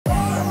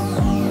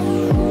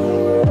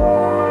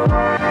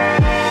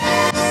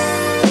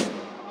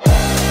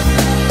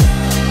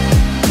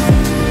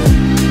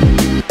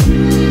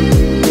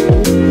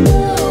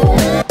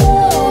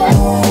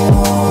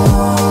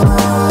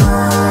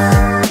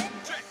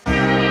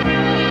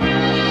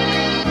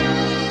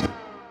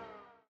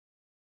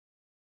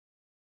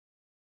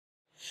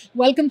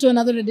Welcome to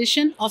another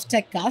edition of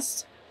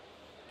TechCast.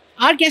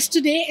 Our guest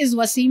today is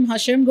Waseem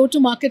Hashem,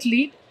 go-to-market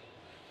lead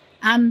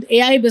and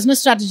AI business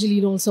strategy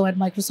lead also at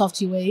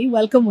Microsoft UAE.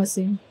 Welcome,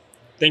 Waseem.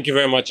 Thank you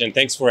very much, and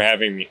thanks for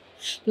having me.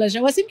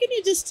 Pleasure. Waseem, can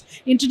you just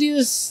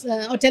introduce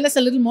or tell us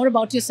a little more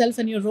about yourself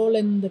and your role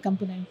in the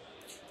company?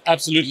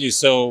 Absolutely.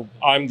 So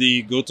I'm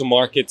the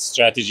go-to-market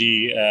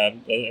strategy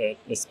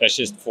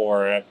specialist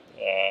for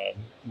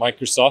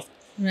Microsoft.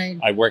 Right.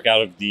 I work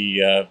out of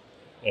the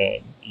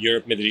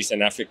Europe, Middle East,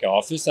 and Africa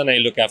office, and I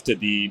look after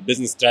the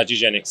business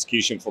strategy and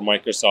execution for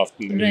Microsoft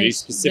in the Middle East,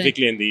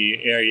 specifically in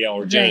the area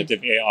or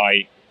generative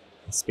AI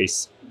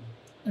space.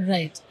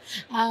 Right.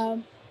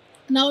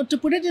 Now, to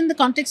put it in the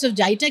context of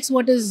GITEX,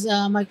 what is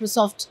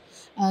Microsoft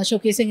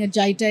showcasing at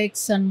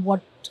GITEX, and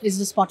what is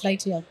the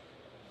spotlight here?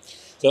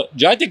 So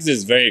GITEX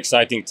is a very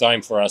exciting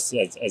time for us,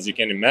 as you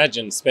can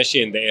imagine,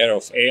 especially in the era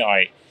of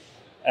AI.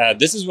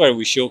 This is where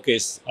we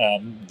showcase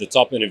the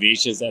top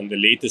innovations and the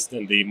latest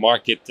in the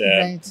market,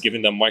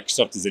 given that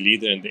Microsoft is a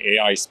leader in the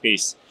AI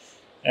space.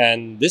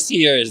 And this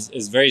year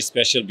is very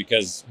special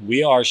because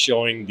we are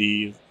showing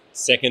the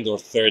second or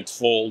third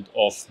fold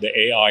of the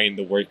AI in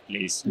the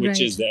workplace, which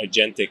is the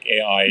agentic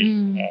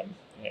AI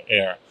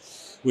era.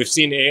 We've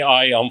seen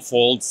AI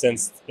unfold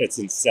since its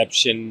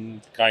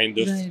inception, kind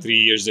of 3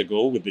 years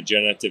ago with the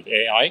generative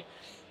AI.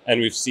 And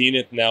we've seen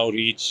it now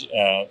reach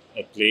a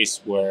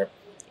place where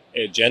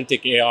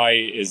agentic AI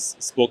is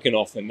spoken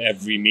of in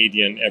every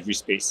media and every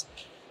space.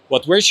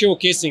 What we're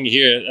showcasing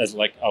here as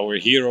like our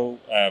hero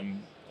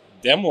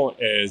demo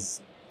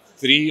is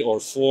 3 or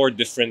 4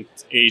 different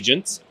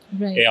agents,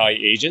 AI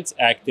agents,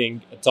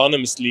 acting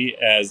autonomously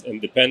as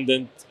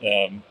independent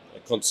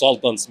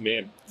consultants,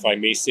 if I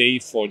may say,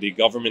 for the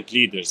government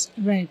leaders.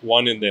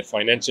 One in the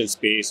financial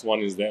space, one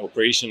is the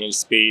operational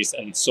space,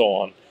 and so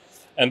on.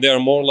 And they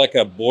are more like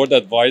a board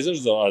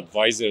advisors or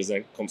advisors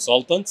and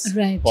consultants,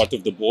 part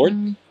of the board,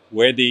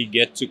 where they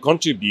get to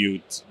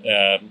contribute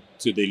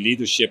to the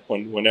leadership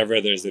whenever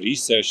there's a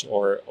research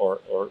or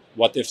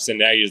what if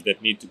scenarios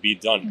that need to be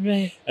done.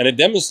 And it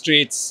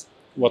demonstrates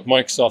what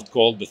Microsoft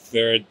called the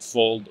third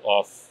fold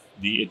of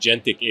the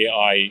agentic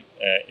AI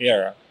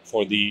era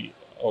for the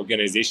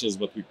organizations,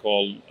 what we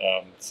call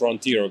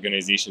frontier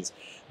organizations.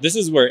 This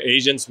is where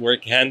agents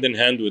work hand in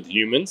hand with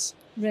humans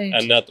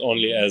and not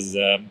only as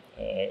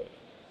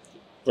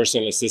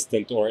personal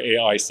assistant or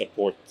AI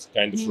support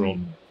kind of role.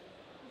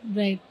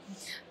 Right.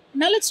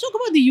 Now let's talk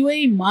about the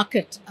UAE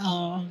market.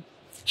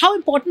 How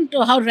important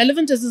or how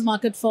relevant is this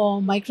market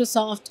for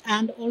Microsoft?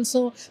 And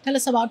also tell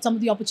us about some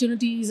of the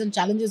opportunities and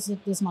challenges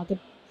that this market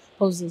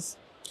poses.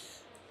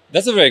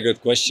 That's a very good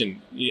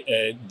question.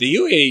 The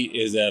UAE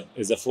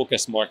is a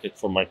focus market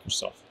for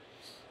Microsoft,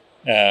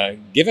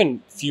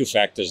 given few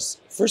factors.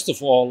 First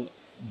of all,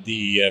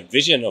 the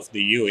vision of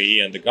the UAE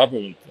and the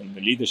government and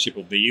the leadership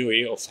of the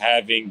UAE of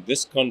having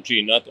this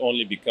country not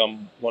only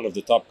become one of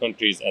the top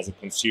countries as a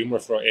consumer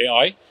for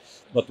AI,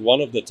 but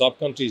one of the top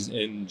countries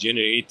in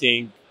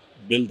generating,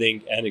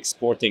 building, and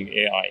exporting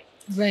AI.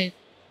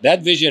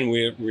 That vision,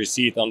 we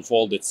see it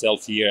unfold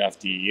itself year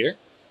after year.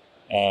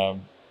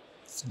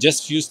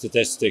 Just few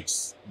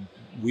statistics.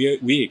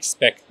 We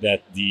expect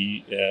that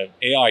the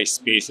AI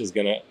space is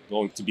going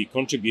to be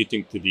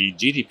contributing to the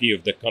GDP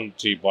of the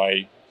country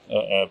by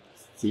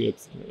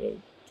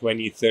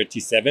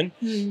 2037,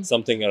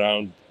 something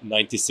around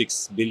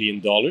 $96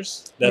 billion.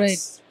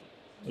 That's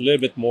a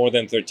little bit more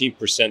than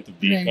 13% of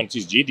the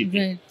country's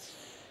GDP.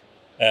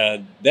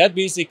 That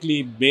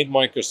basically made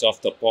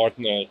Microsoft a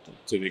partner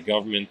to the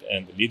government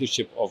and the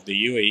leadership of the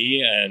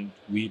UAE, and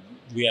we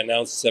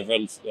announced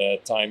several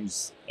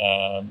times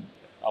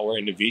our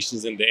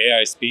innovations in the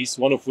AI space,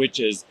 one of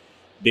which is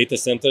data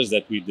centers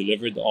that we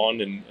delivered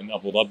on in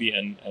Abu Dhabi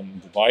and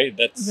Dubai.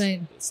 That's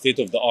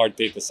state-of-the-art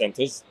data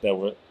centers that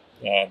were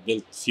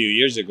built a few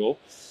years ago.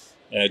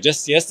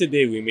 Just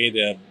yesterday, we made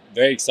a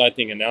very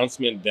exciting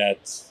announcement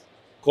that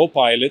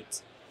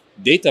Copilot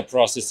data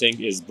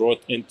processing is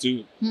brought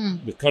into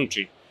the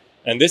country.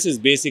 And this is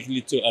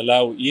basically to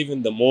allow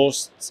even the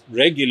most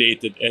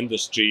regulated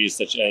industries,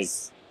 such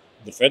as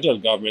the federal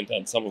government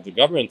and some of the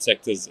government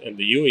sectors in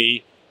the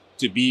UAE,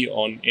 to be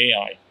on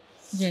AI.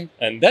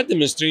 And that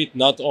demonstrates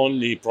not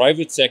only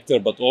private sector,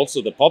 but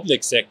also the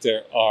public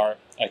sector are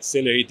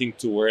accelerating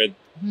toward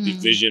the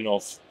vision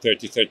of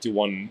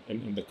 3031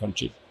 in the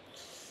country.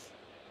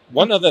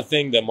 One other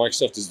thing that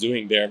Microsoft is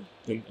doing there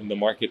in the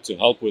market to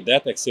help with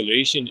that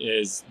acceleration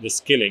is the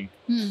skilling.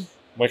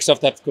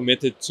 Microsoft have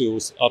committed to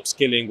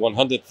upskilling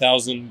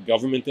 100,000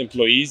 government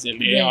employees in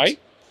AI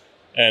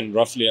and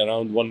roughly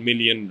around 1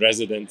 million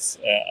residents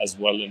as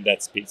well in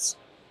that space.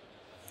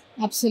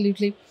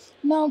 Absolutely.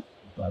 Now,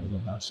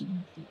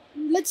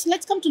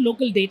 let's come to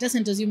local data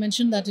centers. You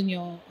mentioned that in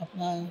your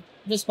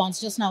response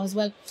just now as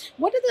well.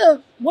 What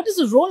is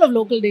the role of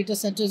local data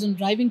centers in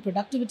driving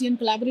productivity and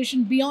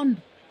collaboration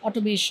beyond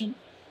automation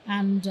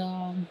and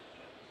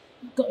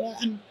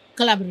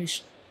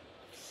collaboration?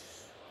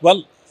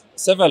 Well,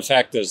 several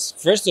factors.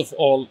 First of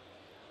all,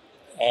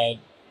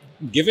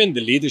 given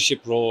the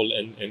leadership role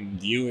in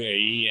the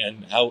UAE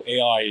and how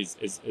AI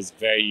is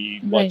very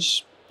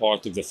much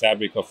part of the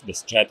fabric of the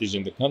strategy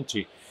in the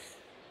country.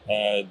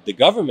 The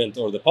government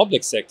or the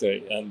public sector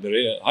and the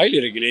highly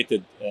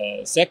regulated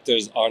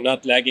sectors are not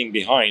lagging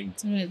behind,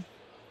 Right.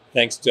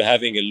 thanks to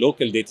having a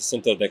local data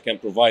center that can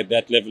provide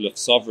that level of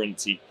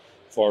sovereignty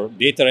for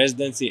data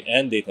residency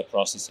and data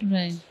processing.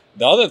 Right.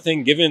 The other thing,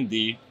 given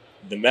the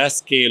mass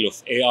scale of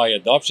AI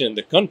adoption in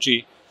the country,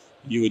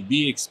 you would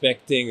be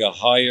expecting a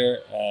higher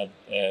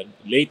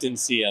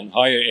latency and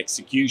higher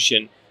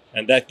execution,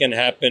 and that can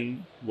happen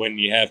when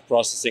you have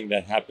processing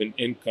that happen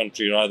in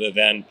country rather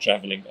than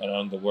traveling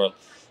around the world.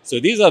 So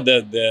these are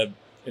the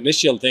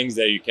initial things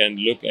that you can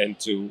look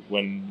into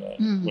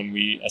when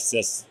we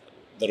assess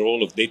the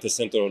role of data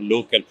center or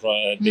local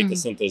data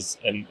centers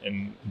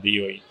in the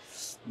UAE.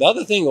 The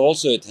other thing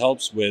also, it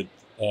helps with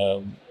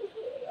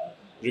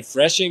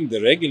refreshing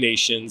the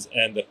regulations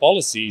and the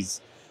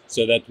policies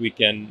so that we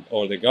can,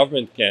 or the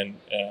government can,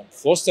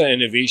 foster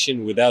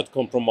innovation without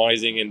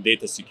compromising in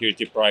data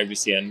security,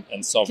 privacy,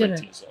 and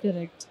sovereignty.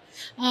 Correct.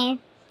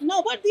 Now,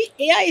 about the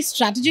AI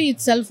strategy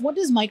itself, what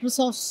is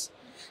Microsoft's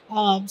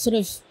sort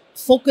of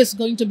focus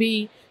going to be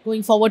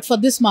going forward for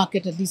this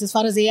market, at least as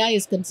far as AI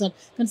is concerned?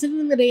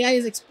 Considering that AI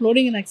is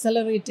exploding and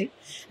accelerating,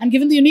 and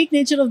given the unique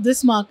nature of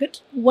this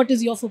market, what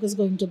is your focus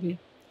going to be?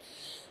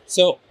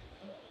 So,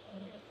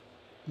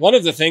 one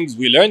of the things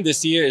we learned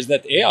this year is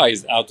that AI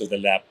is out of the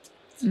lab.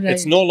 Right.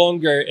 It's no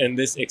longer in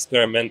this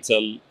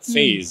experimental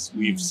phase.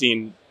 We've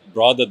seen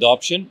broad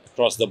adoption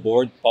across the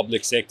board,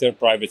 public sector,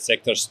 private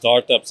sector,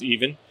 startups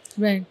even.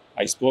 Right.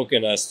 I spoke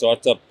in a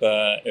startup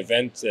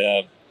event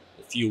a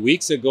few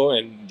weeks ago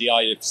in the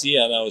IFC,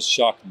 and I was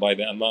shocked by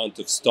the amount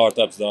of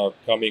startups that are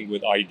coming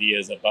with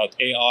ideas about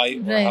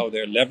AI or how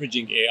they're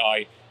leveraging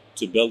AI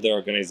to build their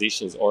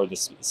organizations or the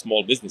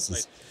small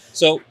businesses. Right.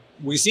 So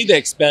we see the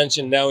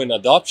expansion now in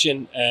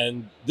adoption,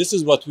 and this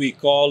is what we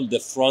call the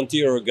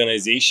frontier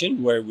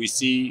organization, where we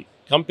see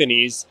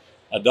companies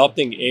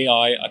adopting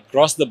AI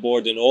across the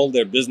board in all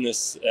their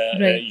business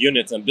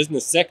units and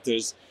business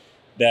sectors,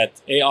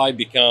 that AI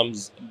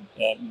becomes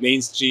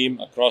mainstream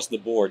across the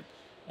board.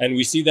 And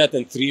we see that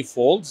in three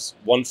folds.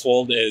 One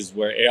fold is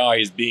where AI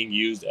is being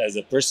used as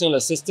a personal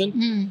assistant,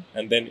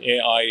 and then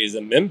AI is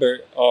a member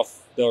of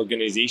the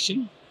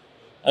organization.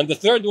 And the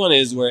third one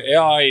is where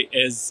AI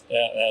is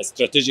a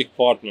strategic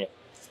partner.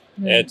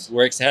 It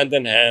works hand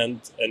in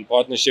hand in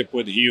partnership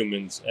with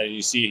humans. And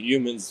you see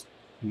humans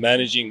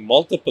managing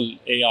multiple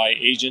AI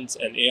agents,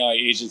 and AI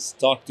agents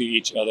talk to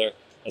each other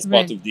as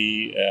part of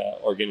the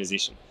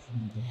organization.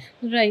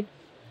 Right.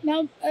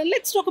 Now,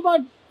 let's talk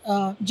about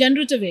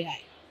generative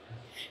AI.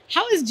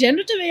 How is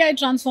generative AI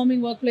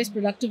transforming workplace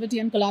productivity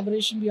and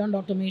collaboration beyond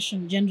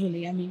automation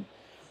generally? I mean,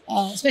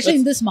 especially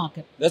in this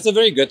market. That's a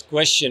very good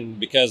question,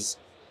 because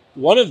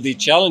one of the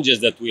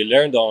challenges that we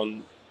learned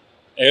on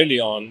early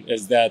on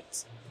is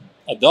that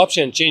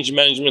adoption and change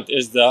management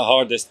is the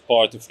hardest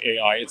part of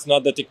AI. It's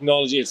not the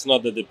technology, it's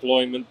not the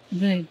deployment.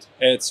 Right.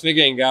 It's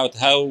figuring out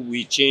how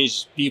we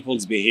change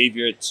people's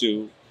behavior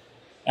to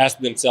ask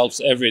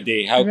themselves every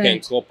day, how can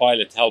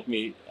Copilot help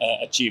me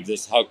achieve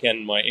this? How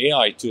can my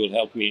AI tool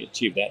help me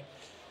achieve that?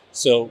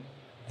 So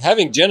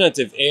having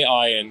generative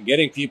AI and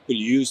getting people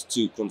used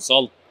to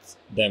consult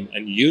them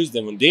and use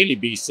them on a daily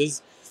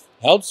basis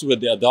helps with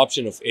the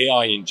adoption of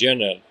AI in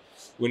general.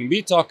 When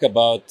we talk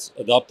about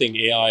adopting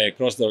AI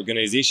across the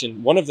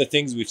organization, one of the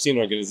things we've seen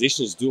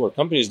organizations do or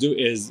companies do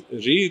is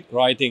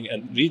rewriting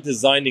and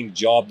redesigning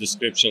job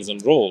descriptions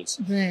and roles.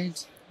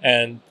 Right.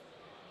 And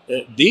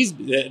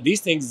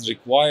these things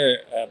require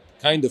a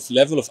kind of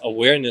level of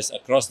awareness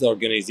across the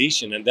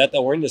organization. And that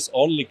awareness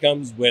only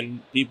comes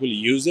when people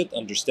use it,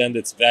 understand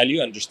its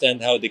value,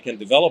 understand how they can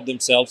develop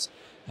themselves,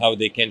 how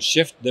they can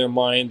shift their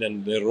mind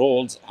and their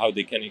roles, how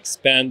they can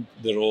expand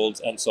the roles,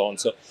 and so on.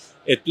 So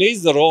it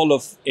plays the role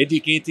of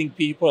educating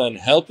people and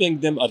helping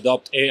them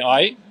adopt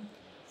AI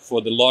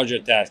for the larger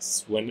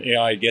tasks when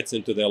AI gets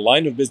into their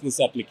line of business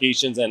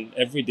applications and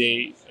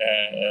everyday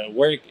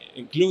work,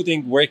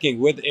 including working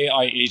with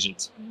AI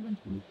agents.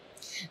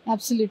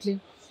 Absolutely.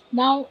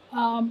 Now,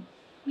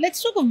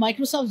 let's talk of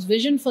Microsoft's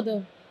vision for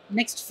the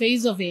next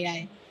phase of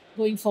AI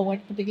going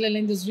forward, particularly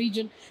in this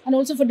region, and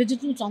also for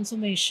digital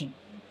transformation.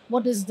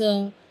 What is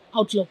the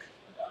outlook?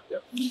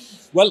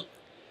 Well,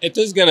 it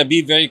is going to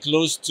be very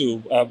close to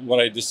what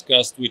I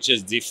discussed, which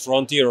is the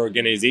frontier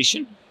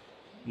organization.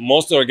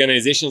 Most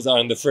organizations are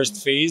in the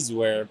first phase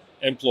where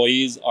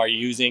employees are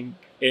using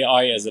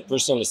AI as a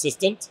personal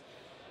assistant.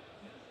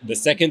 The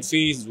second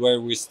phase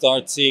where we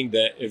start seeing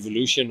the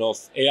evolution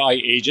of AI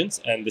agents,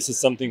 and this is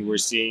something we're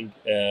seeing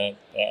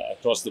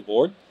across the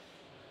board,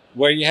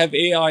 where you have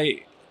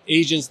AI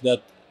agents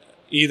that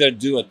either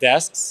do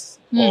tasks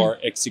or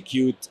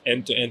execute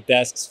end-to-end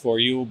tasks for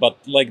you, but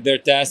like their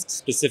task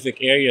specific,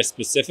 area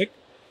specific.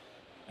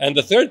 And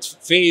the third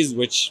phase,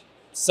 which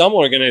some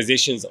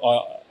organizations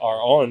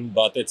are on,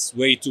 but it's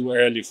way too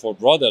early for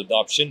broader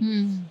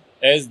adoption,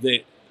 is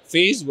the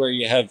phase where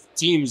you have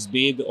teams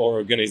made or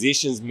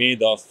organizations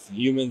made of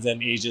humans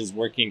and agents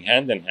working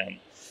hand in hand.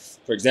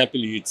 For example,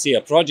 you'd see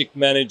a project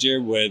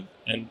manager with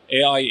an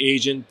AI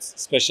agent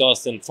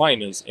specialist in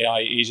finance, AI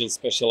agent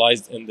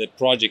specialized in the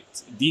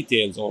project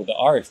details or the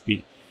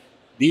RFP.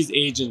 These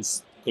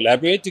agents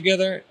collaborate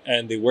together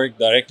and they work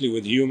directly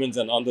with humans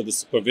and under the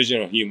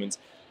supervision of humans.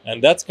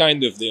 And that's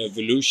kind of the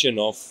evolution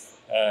of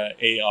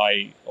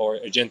AI or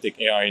agentic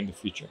AI in the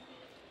future.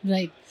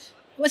 Right.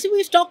 Waseem,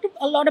 we've talked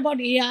a lot about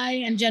AI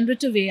and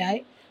generative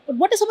AI, but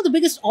what are some of the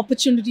biggest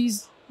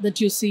opportunities that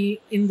you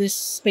see in this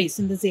space,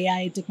 in this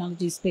AI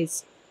technology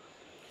space?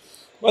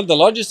 Well, the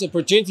largest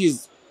opportunity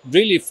is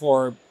really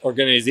for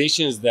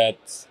organizations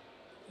that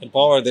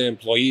empower their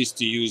employees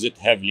to use it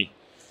heavily.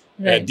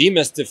 Right.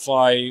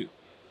 Demystify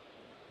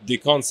the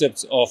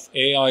concepts of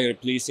AI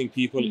replacing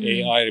people,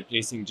 AI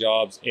replacing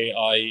jobs,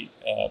 AI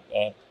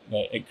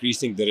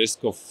increasing the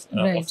risk of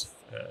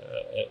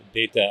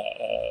data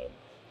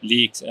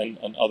leaks and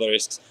other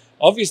risks.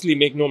 Obviously,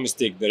 make no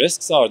mistake, the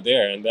risks are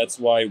there, and that's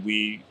why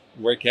we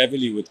work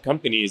heavily with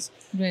companies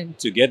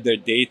to get their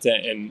data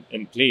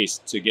in place,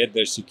 to get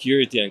their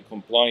security and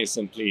compliance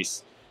in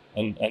place,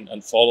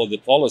 and follow the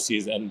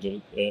policies and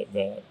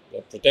the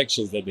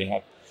protections that they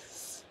have.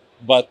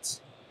 But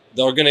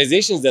the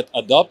organizations that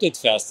adopt it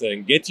faster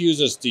and get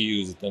users to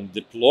use it and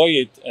deploy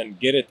it and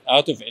get it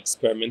out of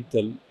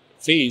experimental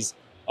phase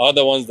are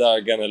the ones that are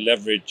going to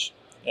leverage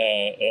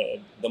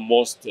the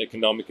most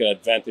economical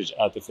advantage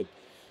out of it.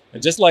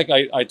 And just like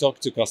I talk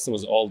to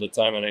customers all the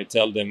time and I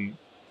tell them,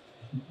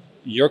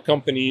 your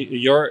company,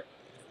 your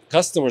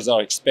customers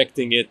are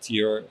expecting it,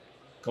 your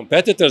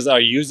competitors are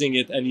using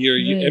it, and your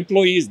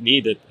employees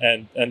need it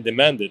and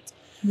demand it.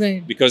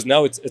 Right. Because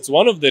now it's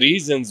one of the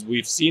reasons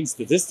we've seen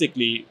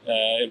statistically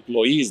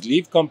employees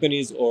leave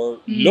companies or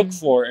look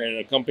for in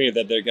a company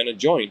that they're going to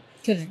join.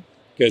 Correct.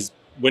 Because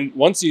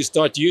once you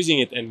start using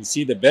it and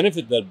see the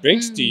benefit that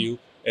brings to you,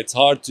 it's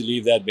hard to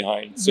leave that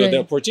behind. So the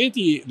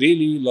opportunity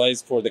really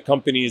lies for the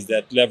companies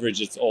that leverage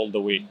it all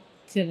the way.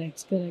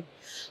 Correct.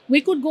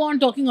 We could go on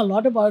talking a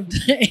lot about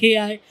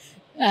AI,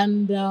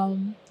 and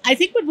I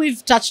think that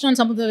we've touched on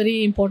some of the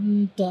very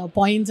important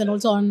points, and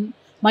also on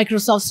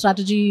Microsoft's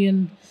strategy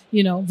and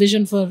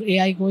vision for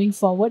AI going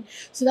forward.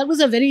 So that was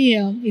a very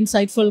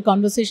insightful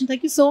conversation.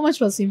 Thank you so much,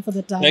 Waseem, for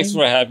the time. Thanks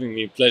for having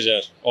me.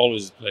 Pleasure.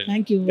 Always a pleasure.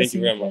 Thank you. Thank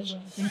you very much.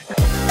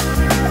 Thank you.